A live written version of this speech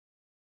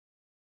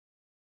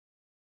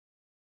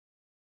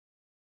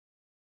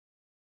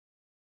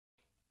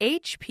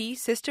HP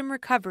System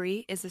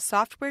Recovery is a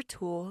software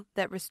tool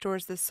that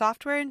restores the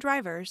software and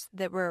drivers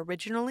that were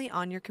originally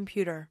on your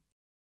computer.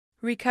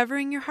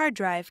 Recovering your hard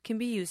drive can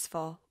be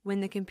useful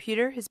when the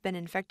computer has been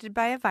infected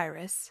by a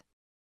virus,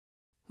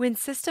 when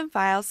system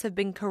files have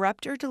been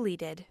corrupt or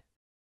deleted,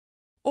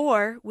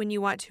 or when you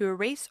want to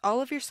erase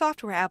all of your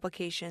software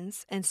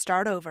applications and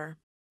start over.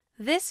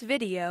 This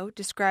video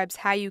describes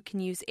how you can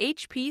use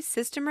HP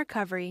System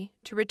Recovery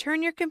to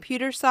return your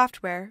computer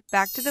software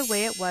back to the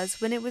way it was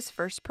when it was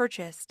first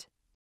purchased.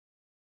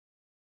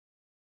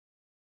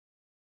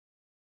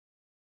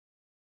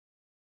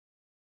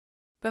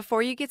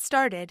 Before you get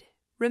started,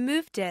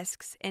 remove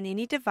disks and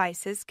any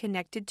devices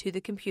connected to the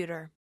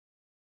computer.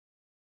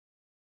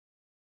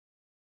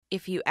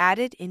 If you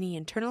added any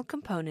internal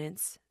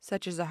components,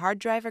 such as a hard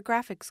drive or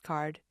graphics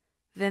card,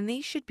 then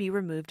these should be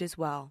removed as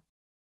well.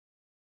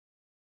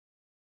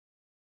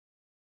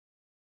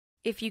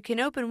 If you can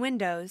open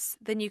Windows,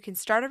 then you can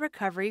start a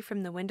recovery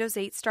from the Windows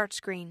 8 Start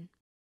screen.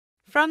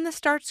 From the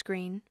Start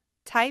screen,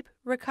 type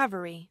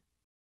Recovery.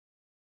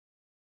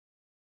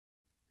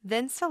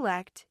 Then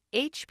select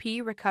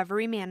HP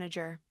Recovery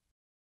Manager.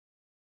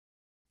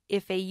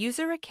 If a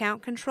user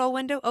account control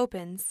window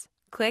opens,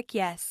 click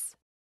Yes.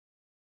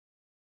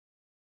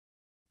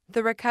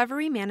 The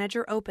Recovery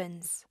Manager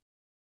opens.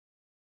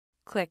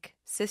 Click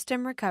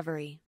System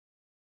Recovery.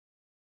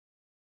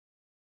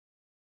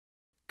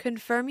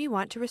 Confirm you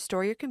want to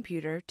restore your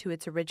computer to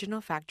its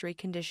original factory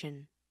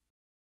condition.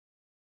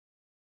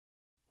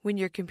 When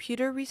your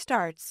computer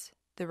restarts,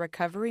 the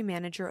Recovery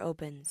Manager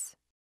opens.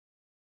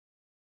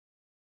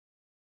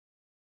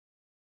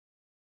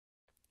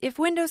 If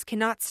Windows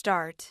cannot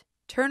start,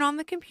 turn on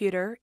the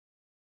computer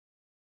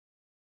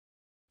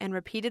and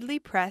repeatedly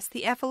press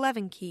the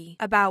F11 key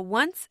about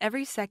once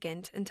every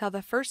second until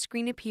the first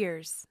screen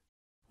appears.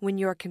 When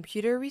your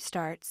computer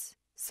restarts,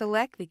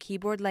 select the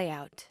keyboard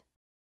layout.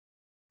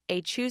 A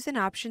Choose an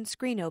Option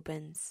screen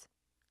opens.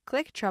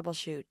 Click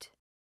Troubleshoot.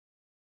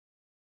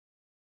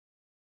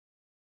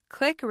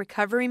 Click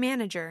Recovery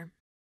Manager.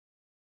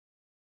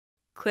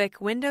 Click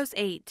Windows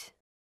 8.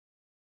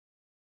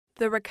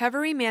 The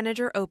Recovery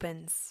Manager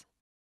opens.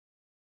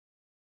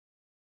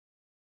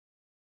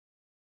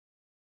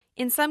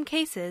 In some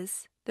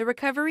cases, the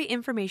recovery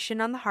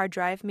information on the hard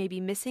drive may be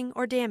missing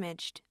or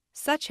damaged,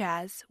 such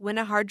as when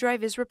a hard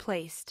drive is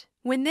replaced.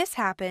 When this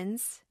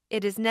happens,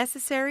 it is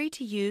necessary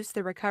to use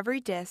the recovery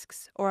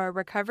disks or a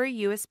recovery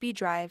USB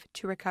drive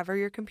to recover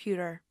your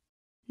computer.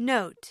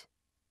 Note: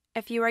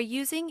 if you are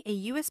using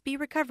a USB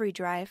recovery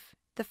drive,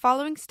 the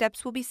following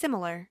steps will be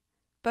similar,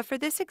 but for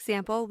this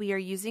example we are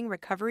using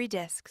recovery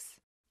disks.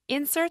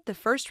 Insert the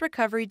first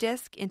recovery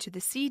disk into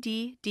the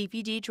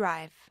CD/DVD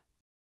drive.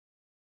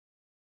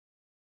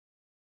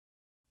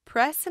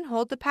 Press and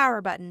hold the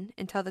power button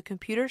until the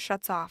computer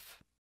shuts off.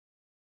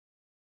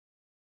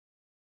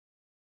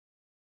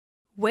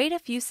 Wait a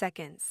few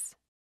seconds.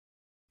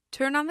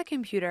 Turn on the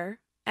computer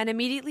and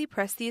immediately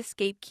press the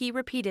Escape key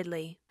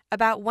repeatedly,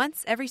 about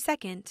once every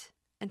second,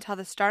 until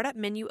the startup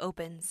menu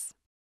opens.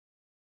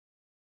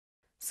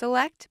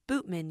 Select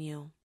Boot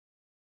Menu.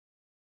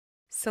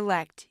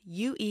 Select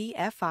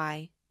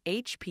UEFI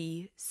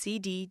HP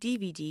CD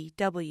DVD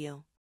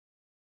W.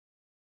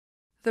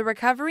 The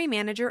Recovery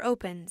Manager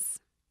opens.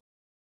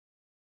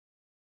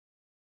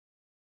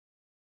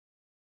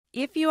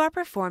 If you are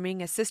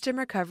performing a system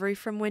recovery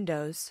from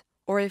Windows,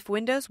 or if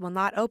Windows will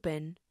not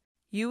open,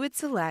 you would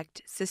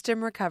select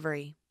System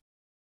Recovery.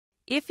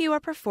 If you are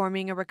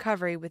performing a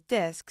recovery with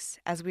disks,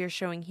 as we are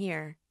showing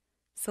here,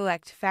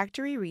 select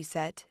Factory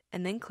Reset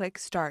and then click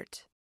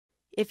Start.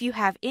 If you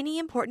have any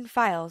important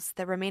files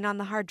that remain on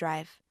the hard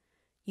drive,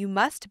 you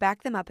must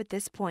back them up at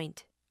this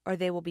point, or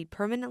they will be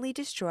permanently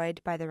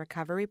destroyed by the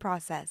recovery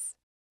process.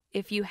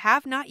 If you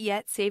have not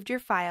yet saved your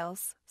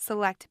files,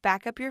 select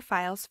Backup your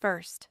files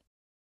first.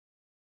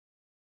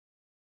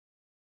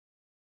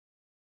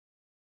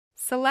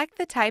 Select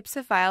the types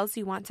of files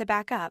you want to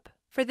back up.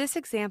 For this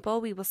example,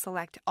 we will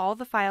select all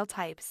the file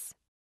types.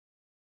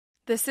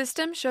 The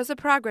system shows a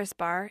progress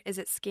bar as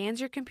it scans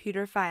your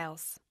computer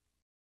files.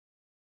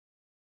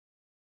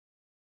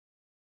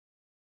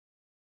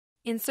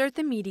 Insert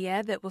the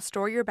media that will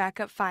store your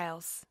backup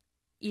files,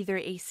 either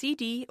a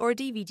CD or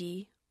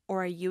DVD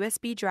or a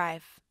USB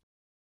drive.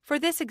 For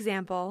this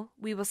example,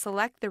 we will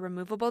select the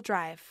removable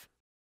drive.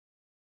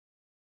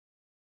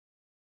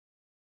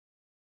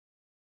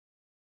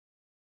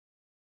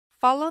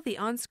 Follow the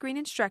on-screen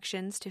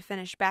instructions to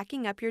finish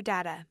backing up your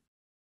data.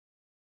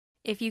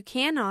 If you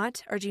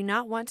cannot or do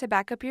not want to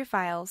back up your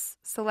files,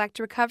 select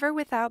Recover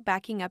without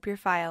backing up your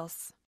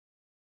files.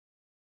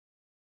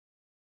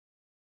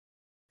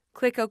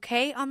 Click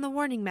OK on the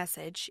warning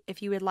message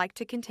if you would like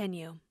to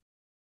continue.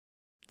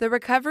 The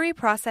recovery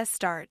process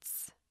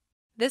starts.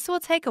 This will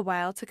take a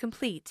while to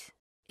complete.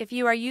 If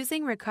you are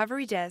using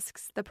recovery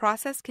disks, the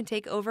process can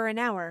take over an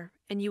hour,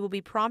 and you will be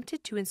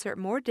prompted to insert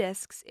more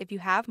disks if you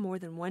have more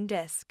than one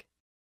disk.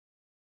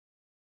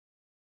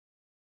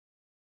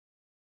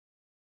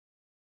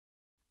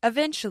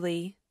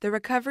 Eventually, the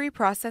recovery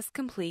process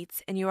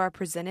completes and you are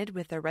presented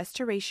with a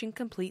Restoration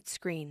Complete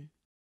screen.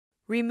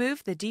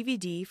 Remove the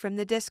DVD from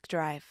the disk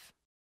drive.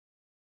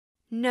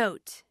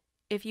 Note: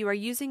 if you are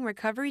using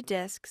recovery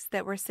disks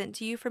that were sent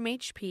to you from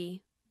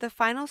HP, the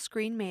final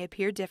screen may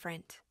appear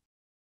different.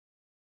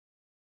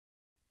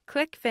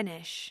 Click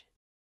Finish.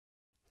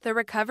 The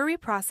recovery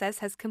process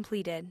has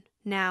completed.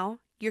 Now,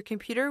 your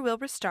computer will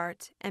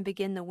restart and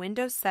begin the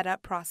Windows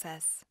setup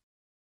process.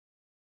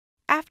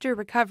 After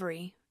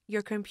recovery,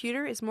 your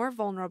computer is more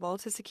vulnerable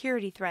to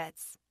security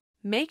threats.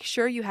 Make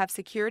sure you have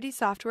security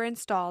software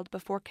installed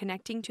before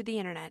connecting to the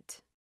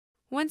Internet.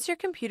 Once your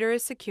computer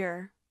is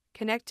secure,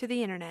 connect to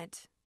the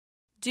Internet.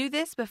 Do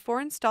this before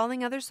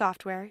installing other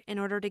software in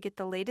order to get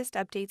the latest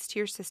updates to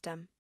your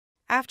system.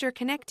 After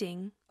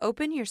connecting,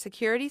 open your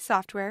security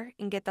software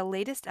and get the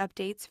latest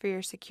updates for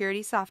your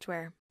security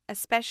software,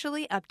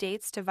 especially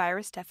updates to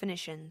virus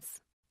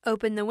definitions.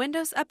 Open the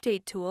Windows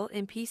Update tool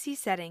in PC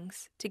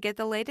Settings to get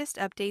the latest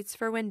updates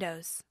for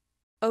Windows.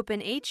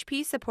 Open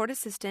HP Support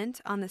Assistant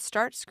on the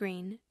Start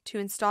screen to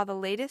install the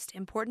latest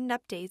important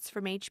updates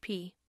from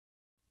HP.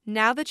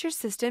 Now that your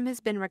system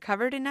has been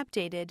recovered and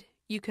updated,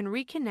 you can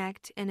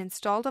reconnect and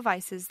install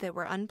devices that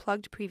were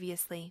unplugged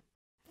previously.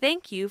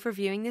 Thank you for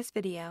viewing this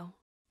video.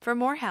 For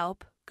more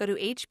help, go to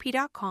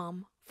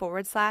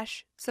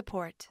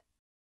hp.com/support.